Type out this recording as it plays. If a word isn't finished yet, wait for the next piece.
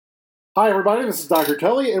Hi, everybody. This is Dr.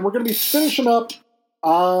 Kelly, and we're going to be finishing up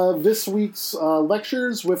this week's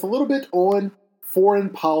lectures with a little bit on foreign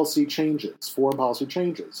policy changes.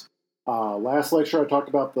 Last lecture, I talked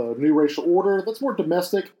about the new racial order. That's more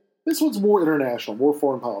domestic. This one's more international, more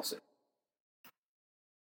foreign policy.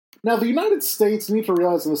 Now, the United States, you need to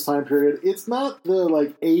realize in this time period, it's not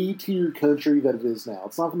the A-tier country that it is now.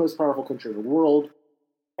 It's not the most powerful country in the world.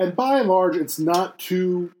 And by and large, it's not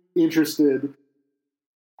too interested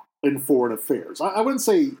in foreign affairs. I wouldn't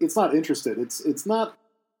say it's not interested. It's not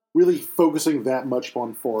really focusing that much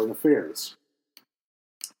on foreign affairs.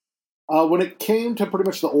 When it came to pretty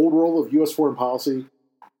much the old role of U.S. foreign policy,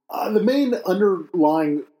 the main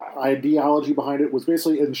underlying ideology behind it was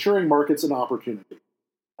basically ensuring markets and opportunity.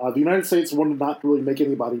 The United States wanted not to really make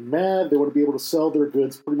anybody mad. They wanted to be able to sell their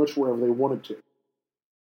goods pretty much wherever they wanted to.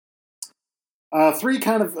 Three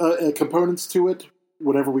kind of components to it,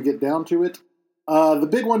 whenever we get down to it. The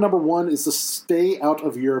big one, number one, is to stay out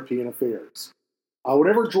of European affairs.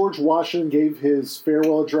 Whenever George Washington gave his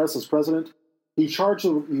farewell address as president, he charged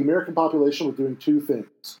the American population with doing two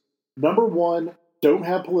things. Number one, don't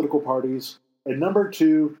have political parties. And number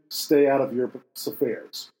two, stay out of Europe's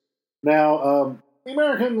affairs. Now, the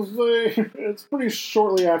Americans, it's pretty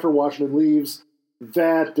shortly after Washington leaves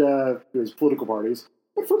that there's political parties.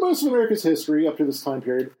 But for most of America's history, up to this time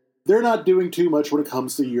period, they're not doing too much when it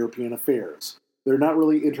comes to European affairs. They're not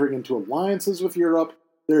really entering into alliances with Europe.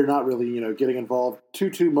 They're not really, getting involved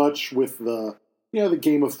too much with the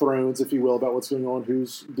Game of Thrones, if you will, about what's going on,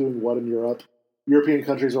 who's doing what in Europe. European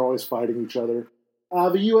countries are always fighting each other.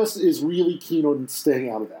 The U.S. is really keen on staying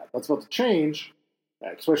out of that. That's about to change,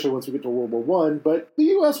 especially once we get to World War I, but the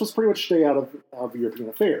U.S. was pretty much stay out of European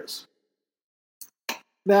affairs.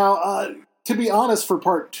 Now, to be honest, for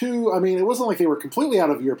part two, it wasn't like they were completely out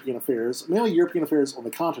of European affairs, mainly European affairs on the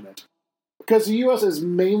continent, because the U.S. is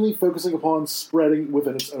mainly focusing upon spreading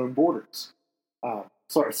within its own borders.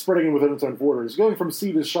 Spreading within its own borders, going from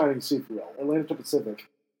sea to shining sea, if you will, Atlantic to Pacific,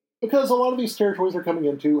 because a lot of these territories they're coming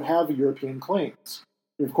into have European claims.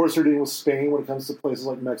 And of course, they're dealing with Spain when it comes to places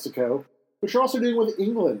like Mexico, but you're also dealing with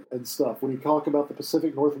England and stuff when you talk about the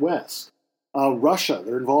Pacific Northwest. Russia,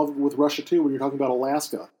 they're involved with Russia too when you're talking about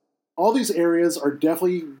Alaska. All these areas are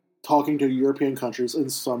definitely talking to European countries in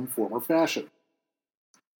some form or fashion.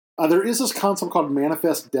 There is this concept called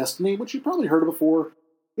manifest destiny, which you've probably heard of before.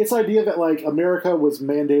 It's the idea that America was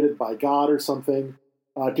mandated by God or something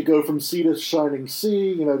to go from sea to shining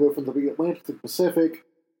sea, go from the Atlantic to the Pacific.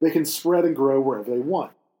 They can spread and grow wherever they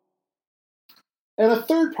want. And a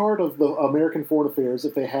third part of the American foreign affairs,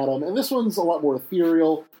 if they had them, and this one's a lot more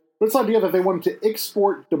ethereal, but it's the idea that they wanted to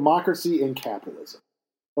export democracy and capitalism.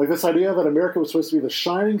 Like this idea that America was supposed to be the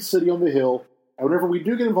shining city on the hill, and whenever we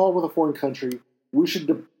do get involved with a foreign country, we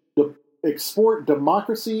should export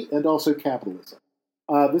democracy and also capitalism.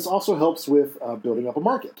 This also helps with building up a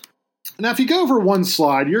market. Now, if you go over one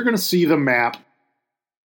slide, you're going to see the map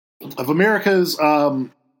of America's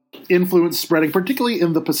influence spreading, particularly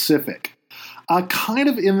in the Pacific. Kind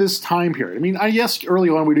of in this time period. Yes, early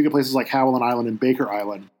on we do get places like Howland Island and Baker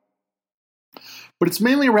Island, but it's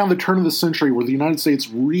mainly around the turn of the century where the United States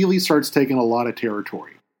really starts taking a lot of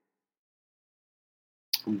territory.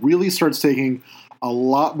 Really starts taking a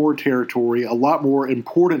lot more territory, a lot more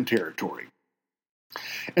important territory.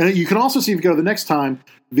 And you can also see, if you go to the next time,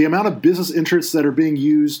 the amount of business interests that are being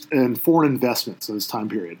used in foreign investments in this time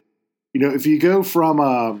period. If you go from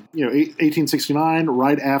 1869,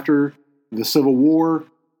 right after the Civil War,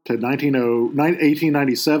 to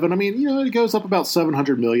 1897, it goes up about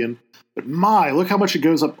 700 million. But look how much it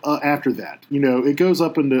goes up after that. It goes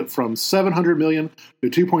up from 700 million to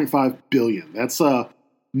 2.5 billion. That's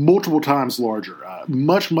multiple times larger,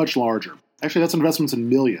 much, much larger. Actually, that's investments in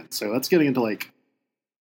millions. So that's getting into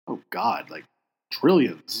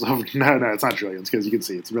trillions. No, it's not trillions because you can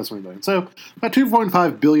see it's investment in millions. So about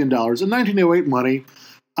 $2.5 billion in 1908 money.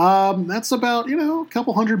 That's about, a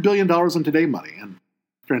couple $100 billion in today money. And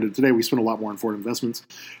granted, today we spend a lot more on foreign investments.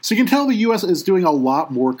 So you can tell the U.S. is doing a lot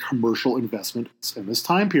more commercial investments in this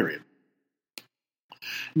time period.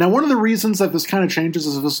 Now, one of the reasons that this kind of changes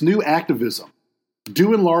is this new activism,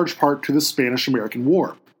 due in large part to the Spanish-American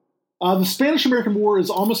War. The Spanish-American War is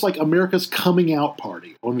almost like America's coming out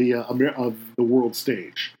party on the world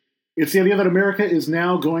stage. It's the idea that America is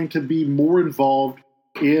now going to be more involved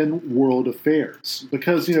in world affairs.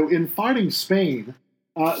 Because, in fighting Spain,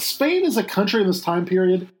 Spain is a country in this time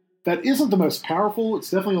period that isn't the most powerful. It's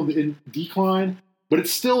definitely in decline, but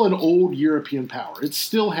it's still an old European power. It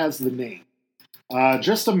still has the name.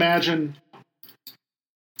 Just imagine,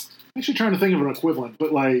 I'm actually trying to think of an equivalent,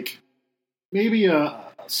 but maybe a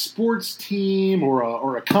sports team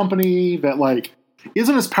or a company that like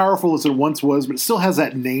isn't as powerful as it once was, but it still has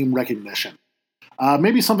that name recognition.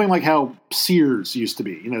 Maybe something like how Sears used to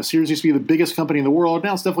be. You know, Sears used to be the biggest company in the world.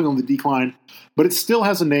 Now it's definitely on the decline, but it still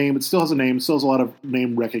has a name. It still has a name. It still has a lot of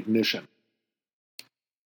name recognition.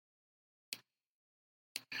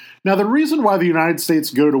 Now, the reason why the United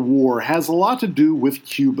States go to war has a lot to do with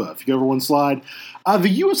Cuba. If you go over one slide, the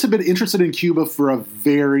U.S. had been interested in Cuba for a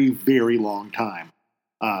very, very long time.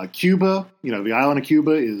 Cuba, you know, the island of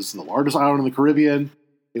Cuba is the largest island in the Caribbean.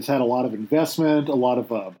 It's had a lot of investment, a lot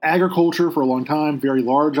of agriculture for a long time. Very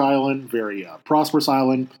large island, very prosperous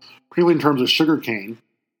island, particularly in terms of sugarcane.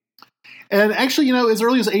 And actually, you know, as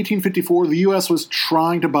early as 1854, the U.S. was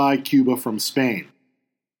trying to buy Cuba from Spain.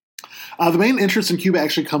 The main interest in Cuba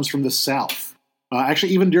actually comes from the South.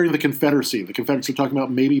 Actually, even during the Confederacy were talking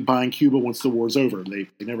about maybe buying Cuba once the war's over. They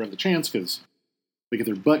never had the chance because they get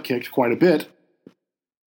their butt kicked quite a bit.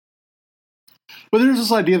 But there's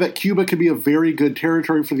this idea that Cuba could be a very good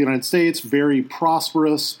territory for the United States, very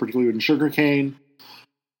prosperous, particularly in sugarcane.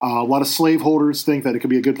 A lot of slaveholders think that it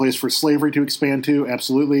could be a good place for slavery to expand to.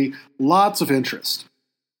 Absolutely. Lots of interest.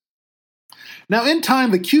 Now, in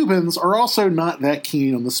time, the Cubans are also not that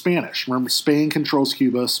keen on the Spanish. Remember, Spain controls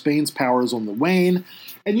Cuba. Spain's power is on the wane.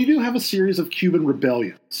 And you do have a series of Cuban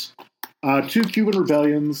rebellions. Two Cuban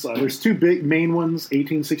rebellions. There's two big main ones,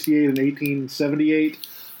 1868 and 1878.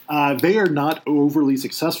 They are not overly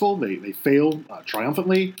successful. They fail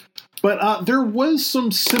triumphantly. But there was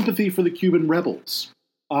some sympathy for the Cuban rebels.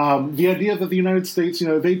 The idea that the United States, you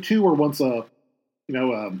know, they too were once a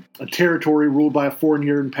territory ruled by a foreign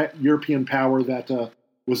European power that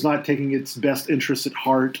was not taking its best interests at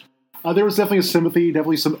heart. There was definitely a sympathy,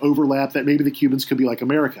 definitely some overlap that maybe the Cubans could be like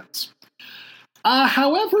Americans.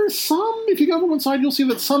 However, if you go over one side, you'll see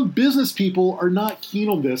that some business people are not keen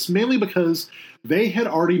on this, mainly because they had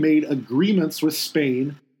already made agreements with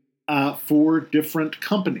Spain for different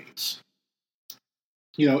companies.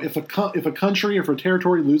 You know, if a country or if a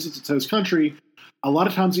territory loses its host country, a lot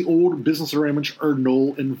of times the old business arrangements are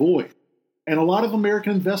null and void. And a lot of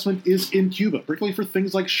American investment is in Cuba, particularly for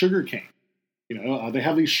things like sugarcane. You know, they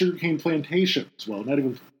have these sugarcane plantations. Well, not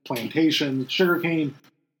even plantations, sugarcane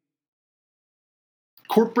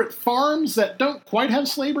corporate farms that don't quite have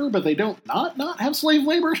slave labor, but they don't not have slave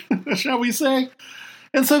labor, shall we say.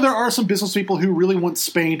 And so there are some business people who really want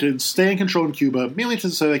Spain to stay in control in Cuba, mainly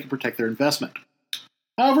so they can protect their investment.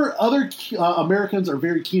 However, other Americans are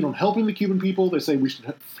very keen on helping the Cuban people. They say we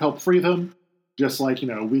should help free them, just like, you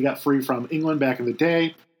know, we got free from England back in the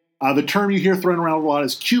day. The term you hear thrown around a lot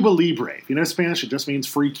is Cuba Libre. If you know Spanish, it just means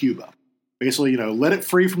free Cuba. Basically, you know, let it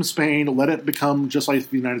free from Spain, let it become just like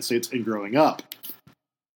the United States in growing up.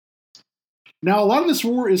 Now, a lot of this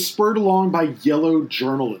war is spurred along by yellow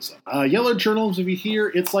journalism. Yellow journalism, if you hear,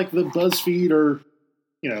 it's like the BuzzFeed or,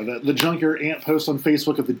 you know, the junk your aunt posts on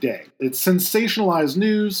Facebook of the day. It's sensationalized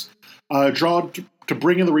news, drawn to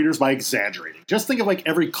bring in the readers by exaggerating. Just think of like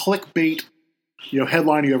every clickbait, you know,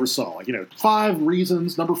 headline you ever saw. Like, you know, 5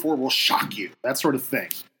 reasons number 4 will shock you. That sort of thing.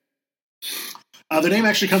 The name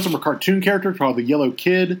actually comes from a cartoon character called the Yellow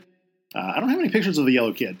Kid. I don't have any pictures of the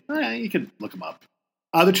Yellow Kid. You can look them up.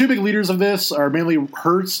 The two big leaders of this are mainly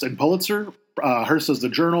Hearst and Pulitzer. Hearst does the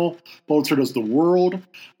Journal, Pulitzer does the World.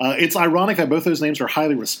 It's ironic that both those names are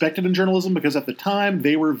highly respected in journalism because at the time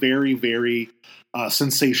they were very, very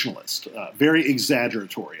sensationalist, very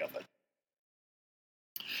exaggeratory of it.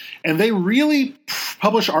 And they really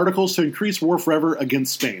publish articles to increase war forever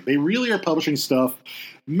against Spain. They really are publishing stuff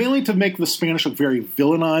mainly to make the Spanish look very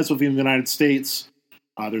villainized within the United States.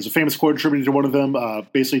 There's a famous quote attributed to one of them,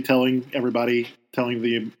 basically telling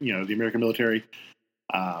the American military,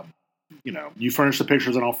 you furnish the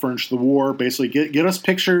pictures and I'll furnish the war. Basically, get us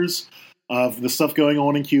pictures of the stuff going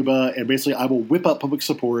on in Cuba, and basically I will whip up public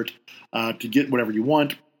support to get whatever you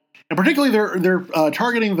want. And particularly, they're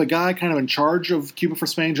targeting the guy kind of in charge of Cuba for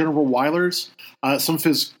Spain, General Weylers, some of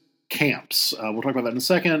his camps. We'll talk about that in a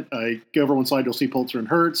second. Go over one slide, you'll see Pulitzer and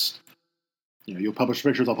Hearst. You know, you'll publish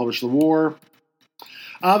pictures, I'll publish the war.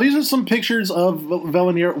 These are some pictures of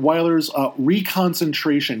Weylers'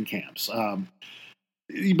 reconcentration camps.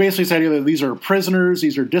 Basically, it's the idea that these are prisoners,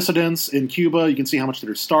 these are dissidents in Cuba. You can see how much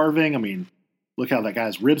they're starving. I mean, look how that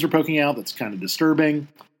guy's ribs are poking out. That's kind of disturbing.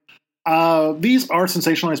 These are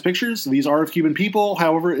sensationalized pictures. These are of Cuban people.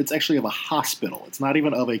 However, it's actually of a hospital. It's not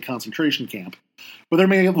even of a concentration camp. But they're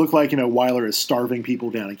making it look like, Weyler is starving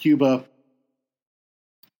people down in Cuba.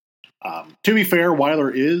 To be fair,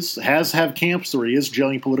 Weyler has had camps where he is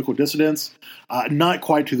jailing political dissidents, not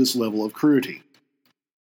quite to this level of cruelty.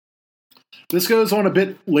 This goes on a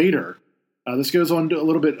bit later. This goes on a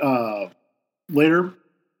little bit later.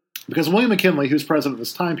 Because William McKinley, who's president of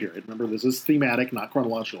this time period, remember this is thematic, not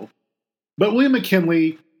chronological, but William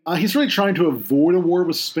McKinley, he's really trying to avoid a war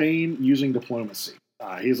with Spain using diplomacy.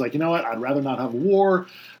 He's like, you know what, I'd rather not have a war.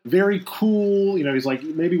 Very cool. You know, he's like,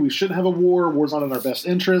 maybe we shouldn't have a war. War's not in our best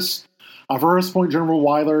interests. For his point, General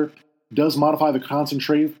Weyler does modify the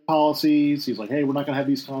concentration policies. He's like, hey, we're not going to have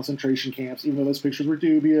these concentration camps, even though those pictures were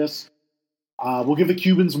dubious. We'll give the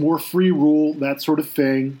Cubans more free rule, that sort of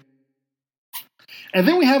thing. And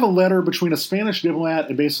then we have a letter between a Spanish diplomat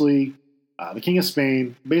and basically the King of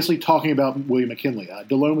Spain, basically talking about William McKinley.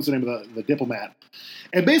 Delome was the name of the diplomat.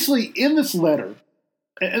 And basically in this letter,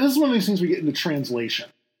 and this is one of these things we get into translation,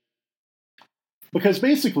 because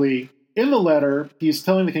basically in the letter, he's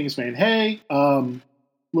telling the King of Spain, hey,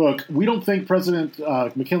 look, we don't think President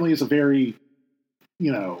McKinley is a very,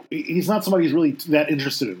 you know, he's not somebody who's really that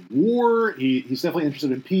interested in war. He's definitely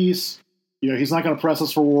interested in peace. You know, he's not going to press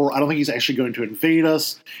us for war. I don't think he's actually going to invade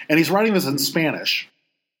us. And he's writing this in Spanish.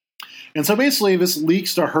 And so basically this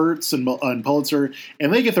leaks to Hertz and Pulitzer,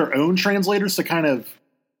 and they get their own translators to kind of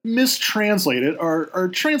mistranslate it or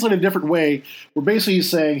translate it a different way, where basically he's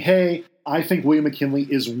saying, hey, I think William McKinley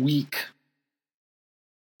is weak.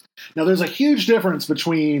 Now, there's a huge difference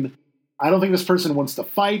between I don't think this person wants to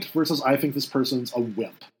fight versus I think this person's a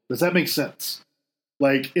wimp. Does that make sense?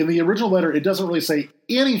 Like, in the original letter, it doesn't really say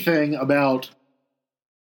anything about,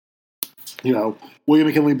 you know, William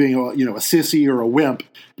McKinley being a sissy or a wimp.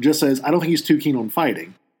 It just says, I don't think he's too keen on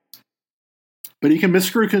fighting. But you can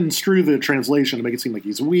misconstrue the translation to make it seem like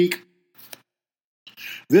he's weak.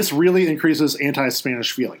 This really increases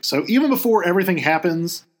anti-Spanish feelings. So even before everything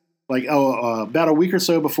happens, like about a week or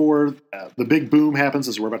so before the big boom happens,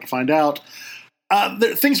 as we're about to find out,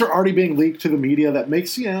 things are already being leaked to the media that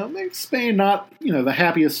makes Spain not the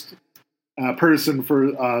happiest person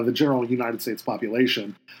for the general United States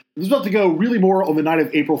population. It's about to go really more on the night of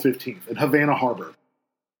April 15th in Havana Harbor.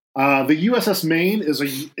 The USS Maine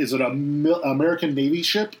is an American Navy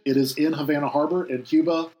ship. It is in Havana Harbor in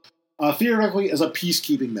Cuba, theoretically as a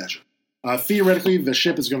peacekeeping measure. Theoretically, the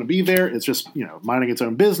ship is going to be there. It's just, minding its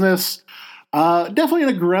own business. Definitely an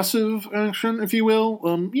aggressive action, if you will.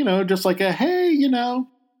 Just like a, hey,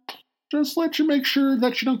 just let you make sure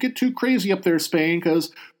that you don't get too crazy up there, Spain,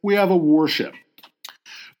 because we have a warship.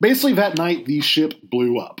 Basically, that night, the ship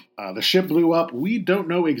blew up. The ship blew up. We don't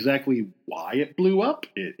know exactly why it blew up.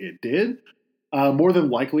 It did. More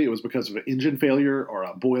than likely, it was because of an engine failure or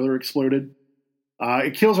a boiler exploded.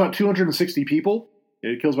 It kills about 260 people.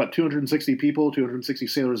 260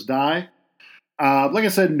 sailors die. Like I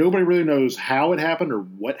said, nobody really knows how it happened or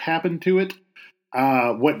what happened to it.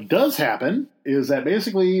 What does happen is that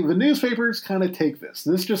basically the newspapers kind of take this.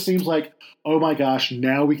 This just seems like, oh my gosh,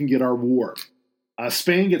 now we can get our war.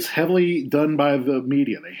 Spain gets heavily done by the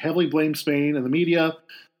media. They heavily blame Spain and the media.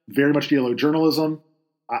 Very much yellow journalism.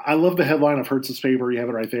 I love the headline of Hertz's paper. You have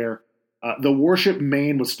it right there. The warship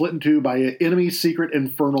Maine was split in two by an enemy secret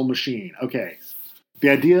infernal machine. Okay. The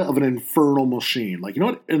idea of an infernal machine. Like, you know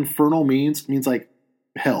what infernal means? It means like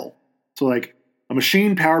hell. So like a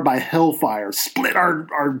machine powered by hellfire split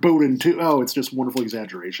our boat in two. Oh, it's just wonderful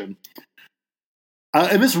exaggeration.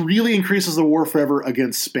 And this really increases the war forever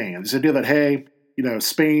against Spain. This idea that, hey,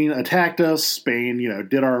 Spain attacked us. Spain,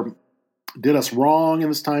 did us wrong in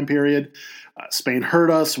this time period. Spain hurt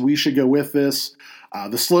us. We should go with this.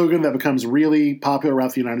 The slogan that becomes really popular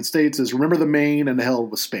around the United States is "Remember the Maine and the hell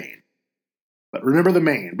with Spain." But remember the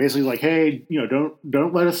Maine. Basically, like, hey,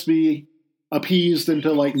 don't let us be appeased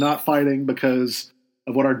into like not fighting because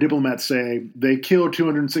of what our diplomats say. They killed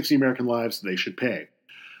 260 American lives. They should pay.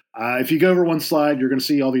 If you go over one slide, you're going to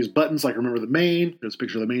see all these buttons like "Remember the Maine." There's a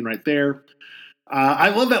picture of the Maine right there. I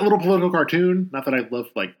love that little political cartoon. Not that I love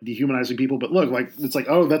like dehumanizing people, but look, like it's like,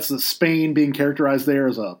 oh, that's the Spain being characterized there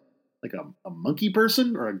as a monkey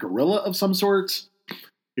person or a gorilla of some sorts.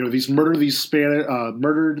 These murdered these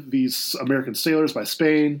American sailors by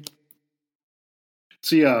Spain.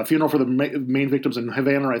 See a funeral for the main victims in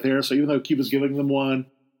Havana right there. So even though Cuba's giving them one,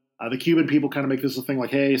 the Cuban people kind of make this a thing like,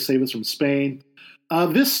 hey, save us from Spain.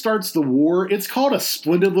 This starts the war. It's called A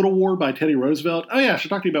Splendid Little War by Teddy Roosevelt. Oh yeah, I should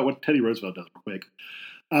talk to you about what Teddy Roosevelt does real quick.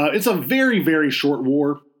 It's a very, very short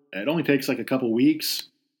war. It only takes like a couple weeks.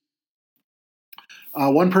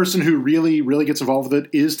 One person who really, really gets involved with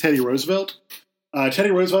it is Teddy Roosevelt.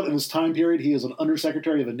 Teddy Roosevelt, in this time period, he is an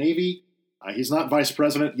undersecretary of the Navy. He's not vice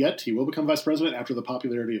president yet. He will become vice president after the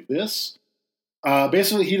popularity of this.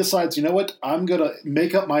 Basically, he decides, you know what? I'm going to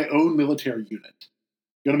make up my own military unit.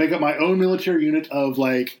 Going to make up my own military unit of,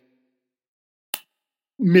 like,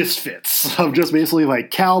 misfits of just basically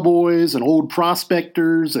like cowboys and old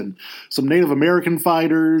prospectors and some Native American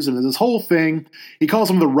fighters and this whole thing. He calls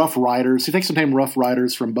them the Rough Riders. He takes the name Rough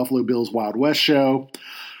Riders from Buffalo Bill's Wild West show.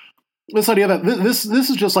 This idea that this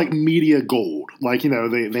is just like media gold. Like,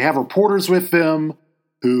 they have reporters with them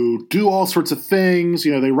who do all sorts of things.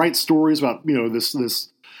 They write stories about,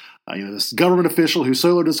 this government official who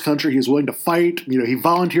soloed his country. He's willing to fight. He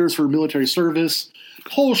volunteers for military service.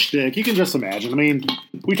 Whole shtick. You can just imagine. I mean,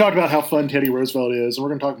 we talked about how fun Teddy Roosevelt is, and we're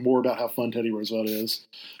going to talk more about how fun Teddy Roosevelt is.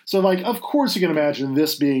 So, like, of course you can imagine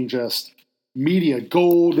this being just media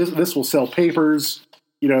gold. This will sell papers.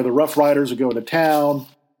 The Rough Riders will go into town.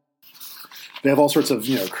 They have all sorts of,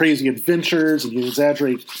 crazy adventures, and you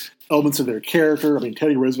exaggerate elements of their character. I mean,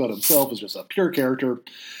 Teddy Roosevelt himself is just a pure character.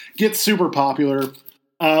 Gets super popular.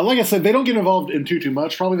 Like I said, they don't get involved in too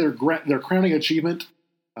much. Probably their crowning achievement.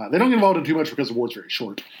 They don't get involved in too much because the war's very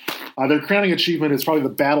short. Their crowning achievement is probably the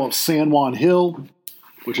Battle of San Juan Hill,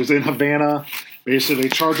 which is in Havana. Basically, they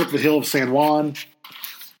charge up the hill of San Juan,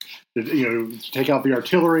 to take out the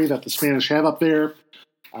artillery that the Spanish have up there.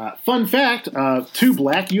 Fun fact, 2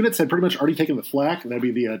 black units had pretty much already taken the flak. That'd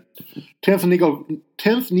be the 10th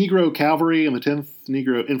Negro Cavalry and the 10th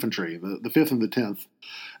Negro Infantry. The 5th and the 10th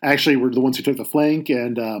actually were the ones who took the flank.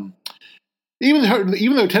 And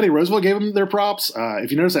even though Teddy Roosevelt gave them their props,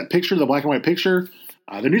 if you notice that picture, the black and white picture,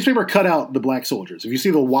 the newspaper cut out the black soldiers. If you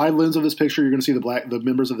see the wide lens of this picture, you're going to see the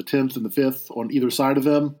members of the 10th and the 5th on either side of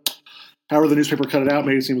them. However, the newspaper cut it out,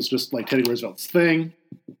 made it seem it was just like Teddy Roosevelt's thing.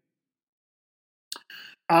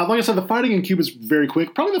 Like I said, the fighting in Cuba is very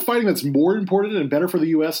quick. Probably the fighting that's more important and better for the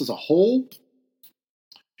U.S. as a whole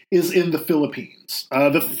is in the Philippines.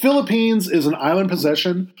 The Philippines is an island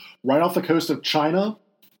possession right off the coast of China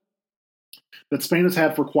that Spain has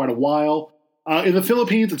had for quite a while. In the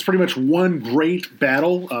Philippines, it's pretty much one great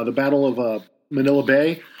battle, the Battle of Manila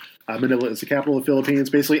Bay. Manila is the capital of the Philippines.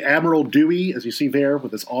 Basically, Admiral Dewey, as you see there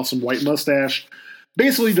with his awesome white mustache,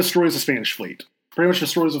 basically destroys the Spanish fleet. Pretty much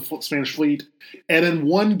destroys the Spanish fleet, and in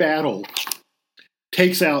one battle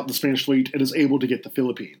takes out the Spanish fleet and is able to get the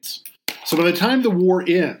Philippines. So by the time the war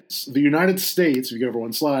ends, the United States, if you go over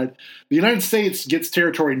one slide, the United States gets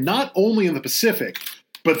territory not only in the Pacific,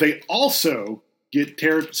 but they also get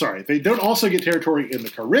they don't also get territory in the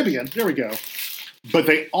Caribbean, there we go, but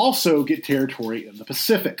they also get territory in the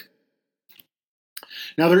Pacific.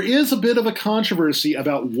 Now there is a bit of a controversy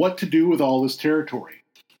about what to do with all this territory.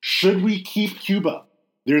 Should we keep Cuba?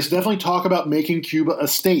 There's definitely talk about making Cuba a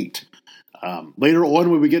state. Later on,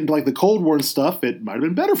 when we get into like the Cold War and stuff, it might have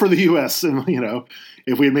been better for the U.S. and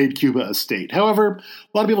if we had made Cuba a state. However,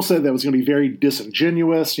 a lot of people said that was going to be very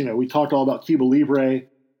disingenuous. We talked all about Cuba Libre.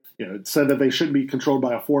 It said that they shouldn't be controlled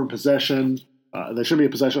by a foreign possession. They shouldn't be a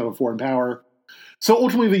possession of a foreign power. So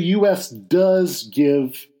ultimately, the U.S. does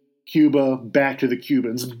give Cuba back to the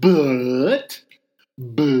Cubans, but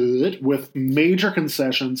with major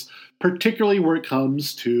concessions, particularly where it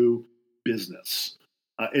comes to business,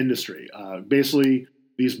 industry. Basically,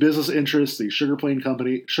 these business interests, these sugar cane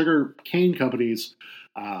companies,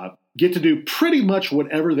 get to do pretty much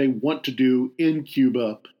whatever they want to do in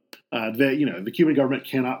Cuba that the Cuban government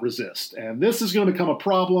cannot resist. And this is going to become a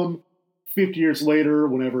problem 50 years later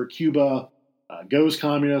whenever Cuba goes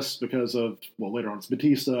communist because of, later on it's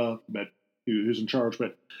Batista, who's in charge,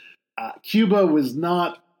 but Cuba was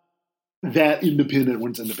not that independent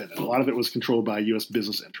when it's independent. A lot of it was controlled by U.S.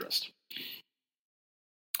 business interest.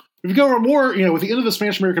 If you go over more, with the end of the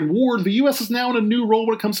Spanish-American War, the U.S. is now in a new role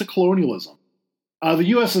when it comes to colonialism. The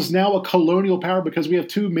U.S. is now a colonial power because we have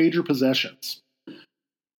 2 major possessions.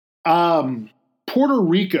 Puerto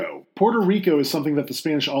Rico. Puerto Rico is something that the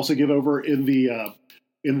Spanish also give over in the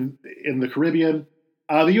Caribbean.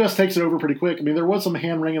 The U.S. takes it over pretty quick. I mean, there was some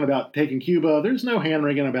hand-wringing about taking Cuba. There's no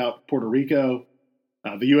hand-wringing about Puerto Rico.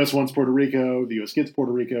 The U.S. wants Puerto Rico. The U.S. gets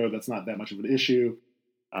Puerto Rico. That's not that much of an issue.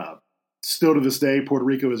 Still to this day, Puerto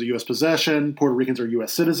Rico is a U.S. possession. Puerto Ricans are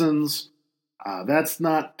U.S. citizens. That's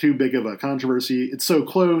not too big of a controversy. It's so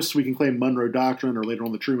close, we can claim Monroe Doctrine or later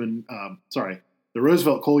on the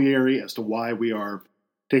Roosevelt Colliery as to why we are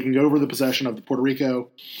taking over the possession of Puerto Rico.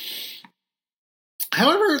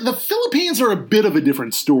 However, the Philippines are a bit of a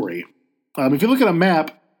different story. If you look at a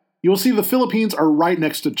map, you'll see the Philippines are right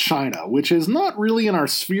next to China, which is not really in our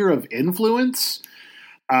sphere of influence.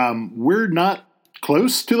 We're not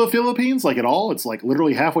close to the Philippines, like at all. It's like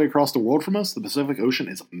literally halfway across the world from us. The Pacific Ocean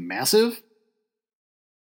is massive.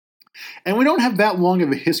 And we don't have that long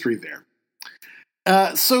of a history there.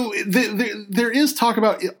 So there is talk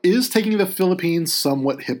about, is taking the Philippines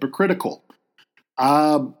somewhat hypocritical?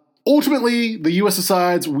 Ultimately, the U.S.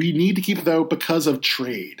 decides we need to keep it, though, because of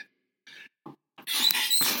trade.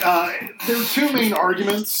 There are two main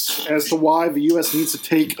arguments as to why the U.S. needs to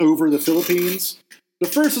take over the Philippines. The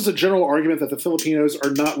first is a general argument that the Filipinos are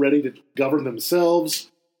not ready to govern themselves.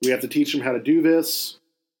 We have to teach them how to do this.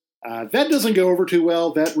 That doesn't go over too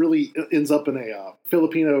well. That really ends up in a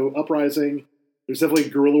Filipino uprising. There's definitely a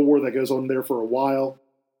guerrilla war that goes on there for a while.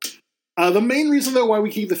 The main reason, though, why we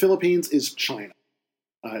keep the Philippines is China.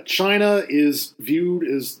 China is viewed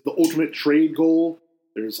as the ultimate trade goal.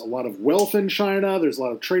 There's a lot of wealth in China. There's a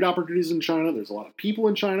lot of trade opportunities in China. There's a lot of people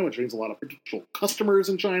in China, which means a lot of potential customers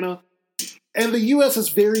in China. And the U.S. is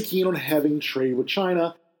very keen on having trade with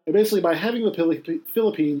China. And basically, by having the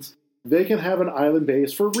Philippines, they can have an island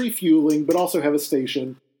base for refueling, but also have a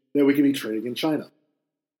station that we can be trading in China.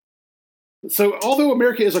 So, although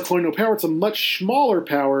America is a colonial power, it's a much smaller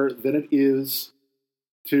power than it is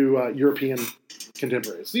to European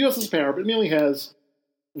contemporaries. The U.S. is a power, but it mainly has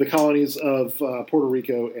the colonies of Puerto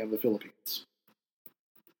Rico and the Philippines.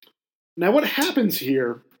 Now, what happens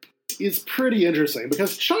here is pretty interesting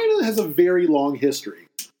because China has a very long history.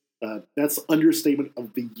 That's the understatement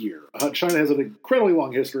of the year. China has an incredibly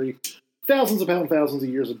long history, thousands upon thousands of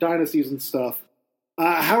years of dynasties and stuff.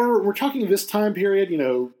 However, we're talking this time period,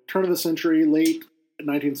 turn of the century, late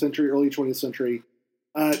 19th century, early 20th century.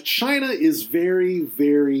 China is very,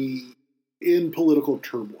 very in political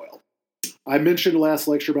turmoil. I mentioned last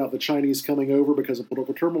lecture about the Chinese coming over because of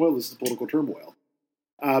political turmoil. This is political turmoil.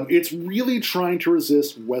 It's really trying to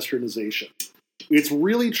resist westernization. It's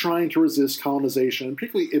really trying to resist colonization, and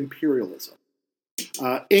particularly imperialism.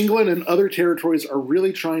 England and other territories are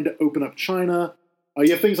really trying to open up China.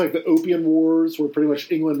 You have things like the Opium Wars, where pretty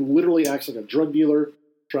much England literally acts like a drug dealer,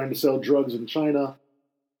 trying to sell drugs in China.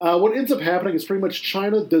 What ends up happening is pretty much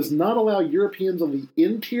China does not allow Europeans on the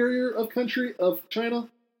interior of China.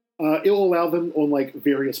 It will allow them on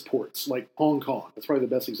various ports, like Hong Kong. That's probably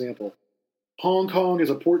the best example. Hong Kong is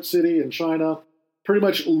a port city in China, pretty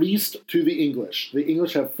much leased to the English. The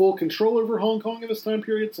English have full control over Hong Kong in this time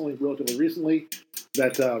period. It's only relatively recently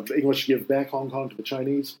that the English give back Hong Kong to the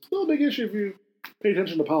Chinese. Still a big issue if you pay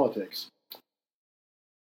attention to politics.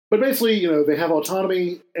 But basically, they have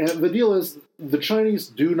autonomy, and the deal is the Chinese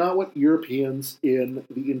do not want Europeans in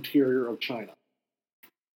the interior of China.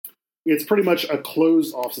 It's pretty much a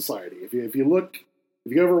closed-off society. If you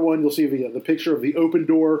go over one, you'll see the picture of the open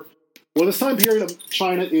door. Well, this time period of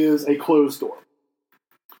China is a closed door.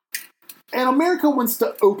 And America wants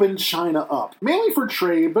to open China up, mainly for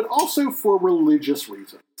trade, but also for religious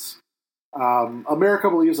reasons. America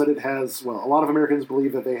believes that it has, a lot of Americans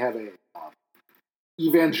believe that they have a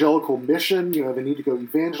evangelical mission. They need to go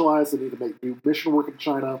evangelize. They need to make new mission work in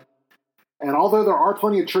China. And although there are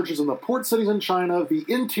plenty of churches in the port cities in China, the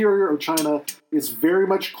interior of China is very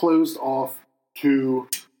much closed off to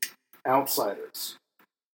outsiders.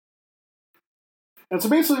 And so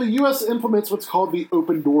basically the U.S. implements what's called the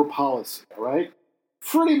open door policy, right?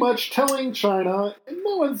 Pretty much telling China, in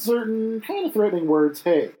no uncertain, kind of threatening words,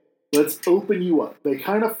 hey, let's open you up. They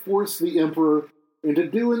kind of force the emperor into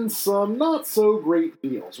doing some not so great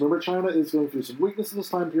deals. Remember, China is going through some weakness in this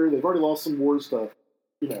time period. They've already lost some wars to,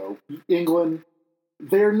 England.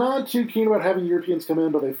 They're not too keen about having Europeans come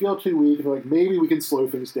in, but they feel too weak, and they're like, maybe we can slow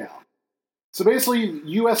things down. So basically, the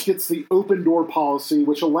U.S. gets the open door policy,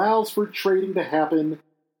 which allows for trading to happen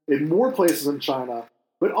in more places in China,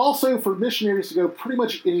 but also for missionaries to go pretty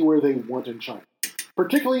much anywhere they want in China,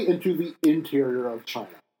 particularly into the interior of China.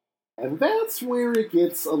 And that's where it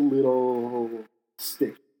gets a little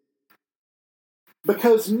sticky.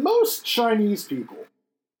 Because most Chinese people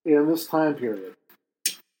in this time period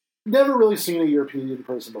never really seen a European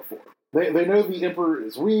person before. They know the emperor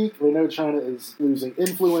is weak, they know China is losing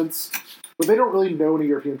influence, but they don't really know any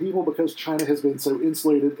European people because China has been so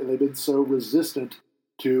insulated and they've been so resistant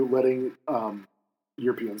to letting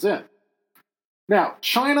Europeans in. Now,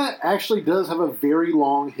 China actually does have a very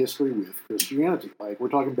long history with Christianity. We're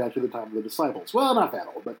talking back to the time of the disciples. Well, not that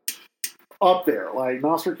old, but up there.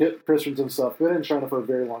 Gnostic Christians and stuff, been in China for a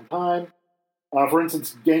very long time. For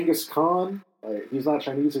instance, Genghis Khan, he's not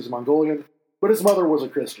Chinese, he's Mongolian, but his mother was a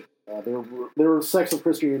Christian. There were sects of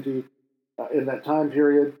Christianity in that time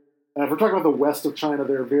period. If we're talking about the west of China,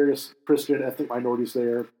 there are various Christian ethnic minorities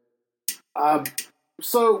there.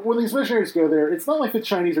 So when these missionaries go there, it's not like the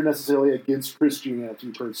Chinese are necessarily against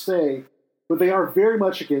Christianity per se, but they are very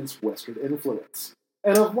much against Western influence.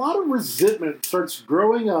 And a lot of resentment starts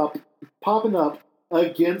growing up, popping up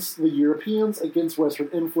against the Europeans, against Western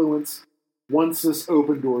influence, once this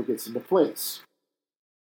open door gets into place.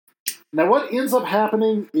 Now, what ends up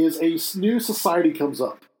happening is a new society comes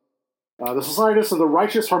up. The Societies of the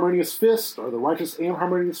Righteous Harmonious Fist, or the Righteous and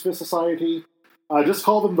Harmonious Fist Society. Just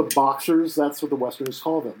call them the Boxers. That's what the Westerners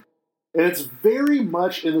call them. And it's very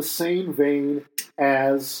much in the same vein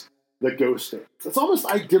as the Ghost Dance. It's almost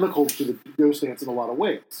identical to the Ghost Dance in a lot of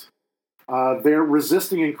ways. They're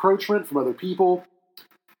resisting encroachment from other people.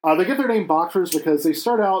 They get their name Boxers because they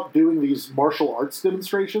start out doing these martial arts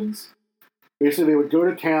demonstrations. Basically, they would go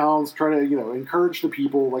to towns, try to encourage the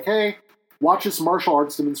people, like, hey, watch this martial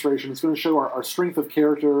arts demonstration. It's going to show our strength of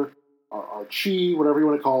character, our chi, whatever you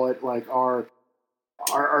want to call it, like our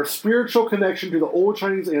spiritual connection to the old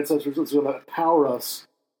Chinese ancestors. It's going to empower us,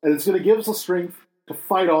 and it's going to give us the strength to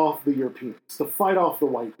fight off the Europeans, to fight off the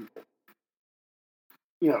white people.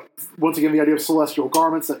 Once again, the idea of celestial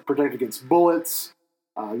garments that protect against bullets.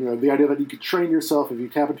 The idea that you could train yourself if you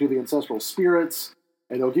tap into the ancestral spirits,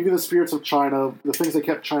 and they'll give you the spirits of China, the things that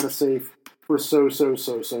kept China safe for so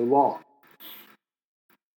long.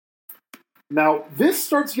 Now, this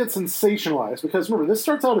starts to get sensationalized because, remember, this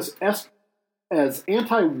starts out as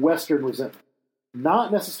anti-Western resentment,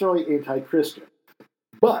 not necessarily anti-Christian.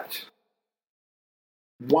 But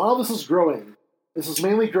while this is growing, this is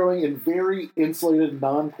mainly growing in very insulated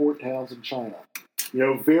non-port towns in China.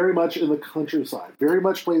 Very much in the countryside, very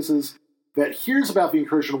much places that hears about the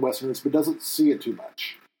incursion of Westerners but doesn't see it too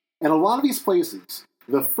much. And a lot of these places,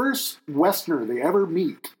 the first Westerner they ever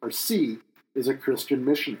meet or see is a Christian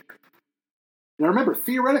missionary. Now remember,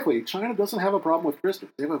 theoretically, China doesn't have a problem with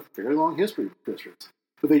Christians. They have a very long history with Christians.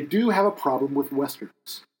 But they do have a problem with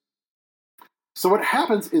Westerners. So what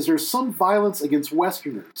happens is there's some violence against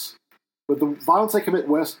Westerners. But the violence they commit,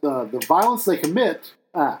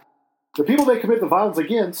 the people they commit the violence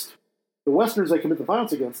against, the Westerners they commit the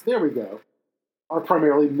violence against, there we go, are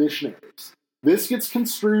primarily missionaries. This gets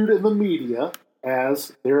construed in the media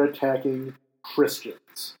as they're attacking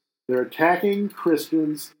Christians. They're attacking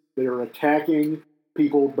Christians. They're attacking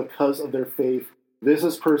people because of their faith. This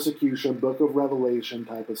is persecution, Book of Revelation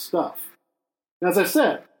type of stuff. And as I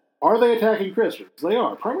said, are they attacking Christians? They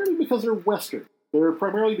are, primarily because they're Western. They're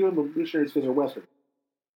primarily doing the missionaries because they're Western,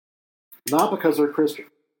 not because they're Christian.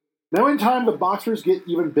 Now in time, the Boxers get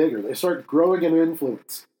even bigger. They start growing in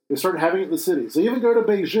influence. They start having it in the cities. They even go to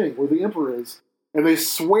Beijing, where the emperor is, and they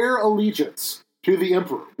swear allegiance to the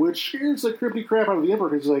emperor, which scares the crippy crap out of the emperor,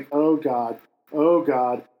 because he's like, oh God,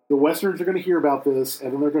 the Westerns are going to hear about this,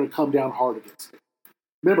 and then they're going to come down hard against it.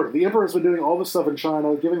 Remember, the emperor has been doing all this stuff in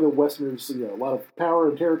China, giving the Westerners a lot of power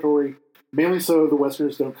and territory, mainly so the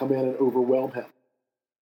Westerners don't come in and overwhelm him.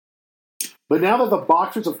 But now that the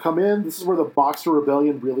Boxers have come in, this is where the Boxer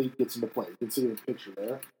Rebellion really gets into play. You can see the picture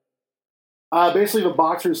there. Basically, the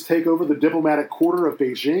Boxers take over the diplomatic quarter of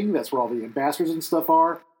Beijing. That's where all the ambassadors and stuff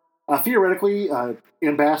are. Theoretically,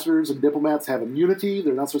 ambassadors and diplomats have immunity.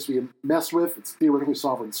 They're not supposed to be messed with. It's theoretically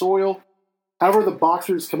sovereign soil. However, the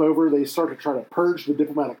Boxers come over. They start to try to purge the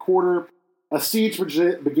diplomatic quarter. A siege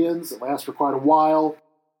begins. It lasts for quite a while.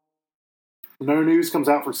 No news comes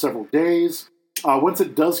out for several days. Once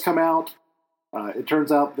it does come out, it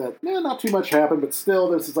turns out that not too much happened, but still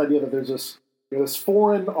there's this idea that there's this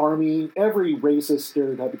foreign army, every racist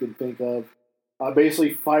stereotype you can think of,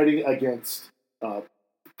 basically fighting against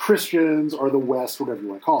Christians or the West, whatever you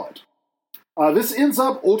want to call it. This ends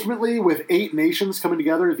up ultimately with 8 nations coming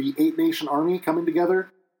together, the 8-nation army coming together,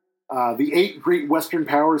 the 8 great Western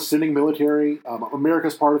powers sending military.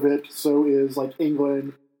 America's part of it, so is like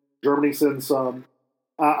England, Germany sends some.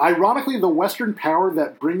 Ironically, the Western power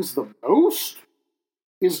that brings the most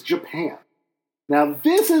is Japan. Now,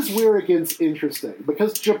 this is where it gets interesting,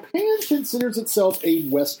 because Japan considers itself a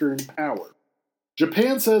Western power.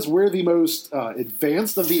 Japan says we're the most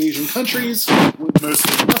advanced of the Asian countries, we're the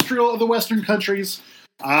most industrial of the Western countries.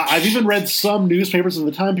 I've even read some newspapers of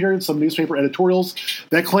the time period, some newspaper editorials,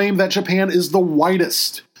 that claim that Japan is the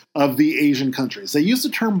whitest of the Asian countries. They use the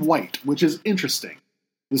term white, which is interesting.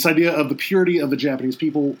 This idea of the purity of the Japanese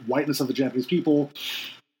people, whiteness of the Japanese people.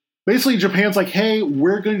 Basically, Japan's like, hey,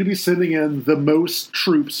 we're going to be sending in the most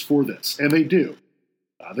troops for this. And they do.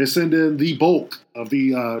 They send in the bulk of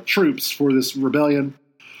the troops for this rebellion.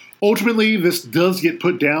 Ultimately, this does get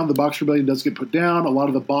put down. The Boxer Rebellion does get put down. A lot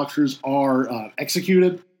of the Boxers are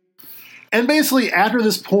executed. And basically, after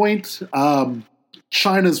this point,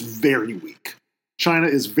 China's very weak. China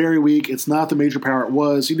is very weak. It's not the major power it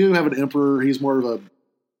was. You do have an emperor. He's more of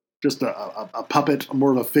just a puppet,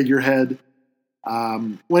 more of a figurehead.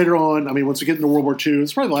 Later on, once we get into World War II,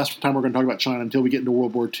 it's probably the last time we're going to talk about China until we get into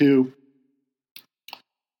World War II.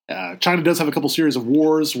 China does have a couple series of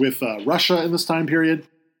wars with Russia in this time period.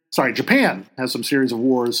 Sorry, Japan has some series of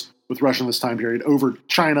wars with Russia in this time period over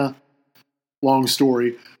China. Long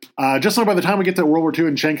story. Just like by the time we get to World War II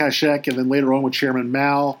and Chiang Kai-shek, and then later on with Chairman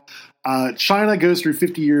Mao, China goes through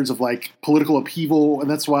 50 years of like political upheaval, and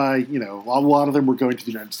that's why, a lot of them were going to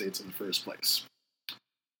the United States in the first place.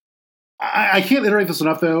 I can't iterate this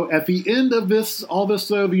enough, though. At the end of all this,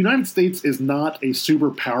 though, the United States is not a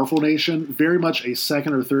super powerful nation, very much a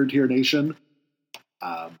second or third tier nation.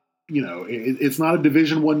 It's not a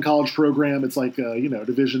Division I college program. It's like,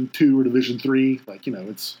 Division II or Division III. Like,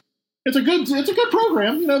 it's a good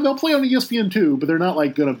program. They'll play on ESPN2, but they're not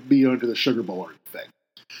like going to be going to the Sugar Bowl or anything.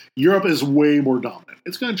 Europe is way more dominant.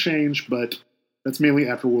 It's going to change, but that's mainly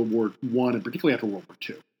after World War I and particularly after World War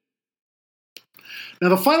II. Now,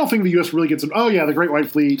 the final thing the U.S. really gets in, the Great White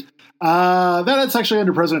Fleet. That's actually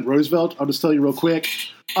under President Roosevelt. I'll just tell you real quick.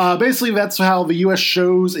 Basically, that's how the U.S.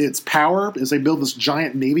 shows its power, is they build this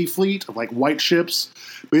giant Navy fleet of, like, white ships,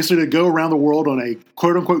 basically to go around the world on a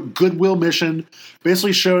quote-unquote goodwill mission,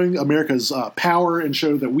 basically showing America's power and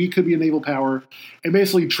show that we could be a naval power and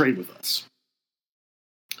basically trade with us.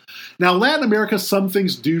 Now, Latin America, some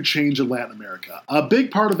things do change in Latin America. A big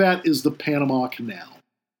part of that is the Panama Canal.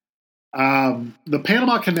 The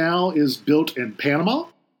Panama Canal is built in Panama.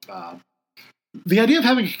 The idea of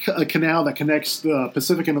having a canal that connects the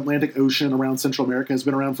Pacific and Atlantic Ocean around Central America has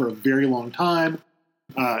been around for a very long time.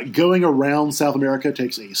 Going around South America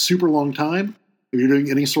takes a super long time if you're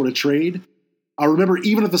doing any sort of trade. I remember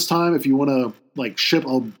even at this time, if you want to like ship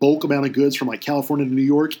a bulk amount of goods from like California to New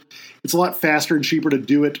York, it's a lot faster and cheaper to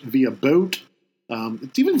do it via boat.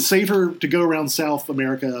 It's even safer to go around South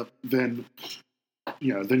America than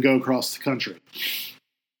go across the country.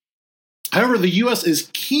 However, the U.S. is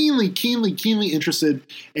keenly interested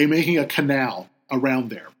in making a canal around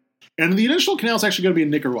there. And the initial canal is actually going to be in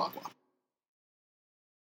Nicaragua.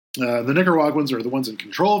 The Nicaraguans are the ones in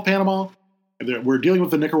control of Panama. We're dealing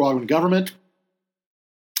with the Nicaraguan government.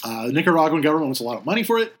 The Nicaraguan government wants a lot of money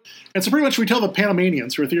for it. And so pretty much we tell the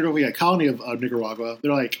Panamanians, who are theoretically a colony of Nicaragua,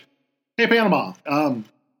 they're like, hey, Panama,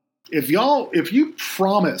 if you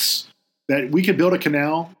promise that we could build a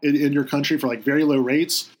canal in your country for like very low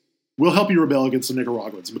rates, we'll help you rebel against the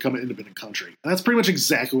Nicaraguans and become an independent country. And that's pretty much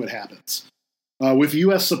exactly what happens. With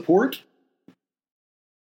U.S. support,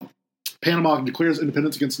 Panama declares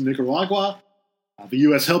independence against Nicaragua. The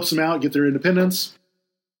U.S. helps them out get their independence.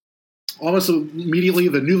 Almost immediately,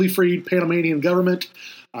 the newly freed Panamanian government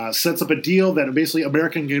sets up a deal that basically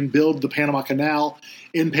America can build the Panama Canal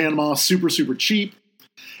in Panama super cheap.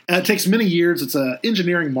 It takes many years. It's an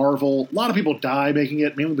engineering marvel. A lot of people die making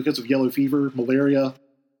it, mainly because of yellow fever, malaria.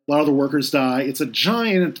 A lot of the workers die. It's a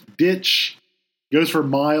giant ditch. It goes for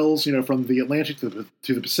miles, from the Atlantic to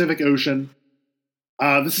the Pacific Ocean.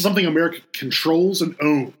 This is something America controls and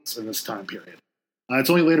owns in this time period. It's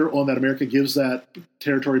only later on that America gives that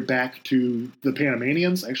territory back to the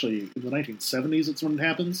Panamanians. Actually, in the 1970s, it's when it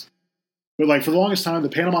happens. But for the longest time, the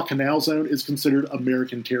Panama Canal Zone is considered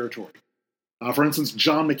American territory. For instance,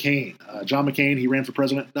 John McCain. He ran for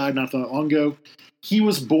president, died not that long ago. He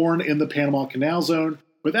was born in the Panama Canal Zone,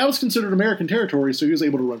 but that was considered American territory, so he was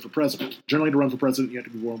able to run for president. Generally, to run for president, you have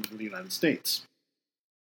to be born within the United States.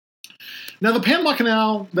 Now, the Panama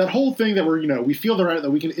Canal, that whole thing that we feel the right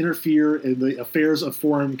that we can interfere in the affairs of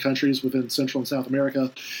foreign countries within Central and South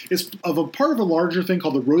America, is part of a larger thing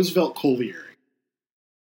called the Roosevelt-Colliery.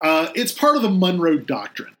 It's part of the Monroe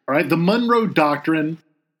Doctrine. All right, the Monroe Doctrine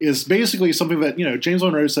is basically something that James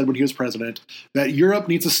Monroe said when he was president, that Europe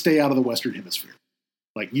needs to stay out of the Western Hemisphere.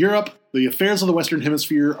 Like Europe, the affairs of the Western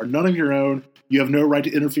Hemisphere are none of your own. You have no right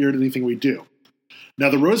to interfere in anything we do. Now,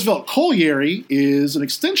 the Roosevelt-Colliery is an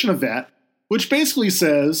extension of that, which basically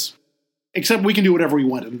says, except we can do whatever we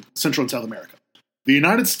want in Central and South America. The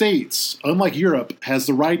United States, unlike Europe, has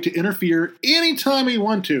the right to interfere anytime we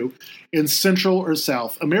want to in Central or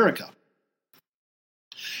South America.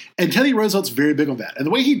 And Teddy Roosevelt's very big on that. And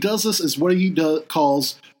the way he does this is what he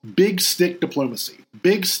calls big stick diplomacy.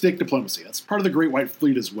 Big stick diplomacy. That's part of the Great White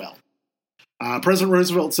Fleet as well. President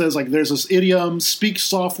Roosevelt says, there's this idiom, speak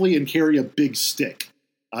softly and carry a big stick.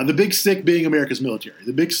 The big stick being America's military.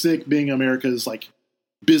 The big stick being America's,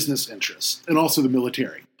 business interests, and also the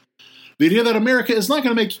military. The idea that America is not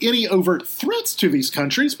going to make any overt threats to these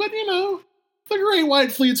countries, but, the Great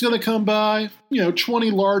White Fleet's going to come by,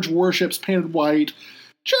 20 large warships painted white,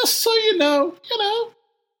 just so you know,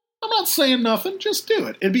 I'm not saying nothing, just do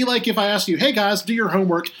it. It'd be like if I asked you, hey guys, do your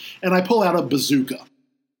homework, and I pull out a bazooka.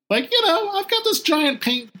 I've got this giant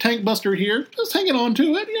tank buster here, just hanging on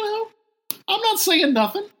to it, I'm not saying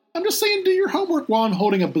nothing. I'm just saying do your homework while I'm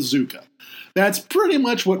holding a bazooka. That's pretty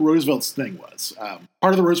much what Roosevelt's thing was.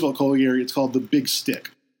 Part of the Roosevelt-Colliery, it's called the Big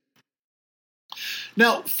Stick.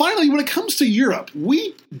 Now, finally, when it comes to Europe,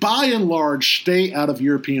 we, by and large, stay out of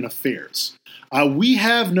European affairs. We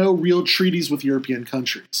have no real treaties with European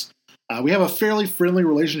countries. We have a fairly friendly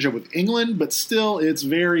relationship with England, but still, it's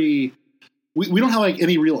very. We don't have like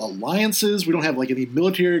any real alliances. We don't have like any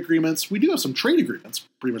military agreements. We do have some trade agreements,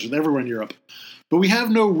 pretty much with everyone in Europe, but we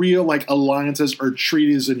have no real like alliances or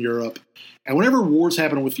treaties in Europe. And whenever wars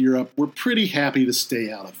happen with Europe, we're pretty happy to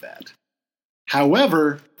stay out of that.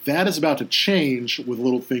 However, that is about to change with a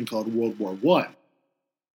little thing called World War I.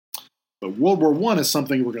 But World War I is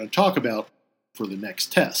something we're going to talk about for the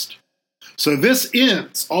next test. So this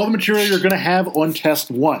ends all the material you're going to have on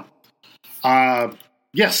test 1.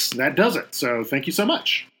 Yes, that does it. So thank you so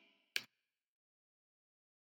much.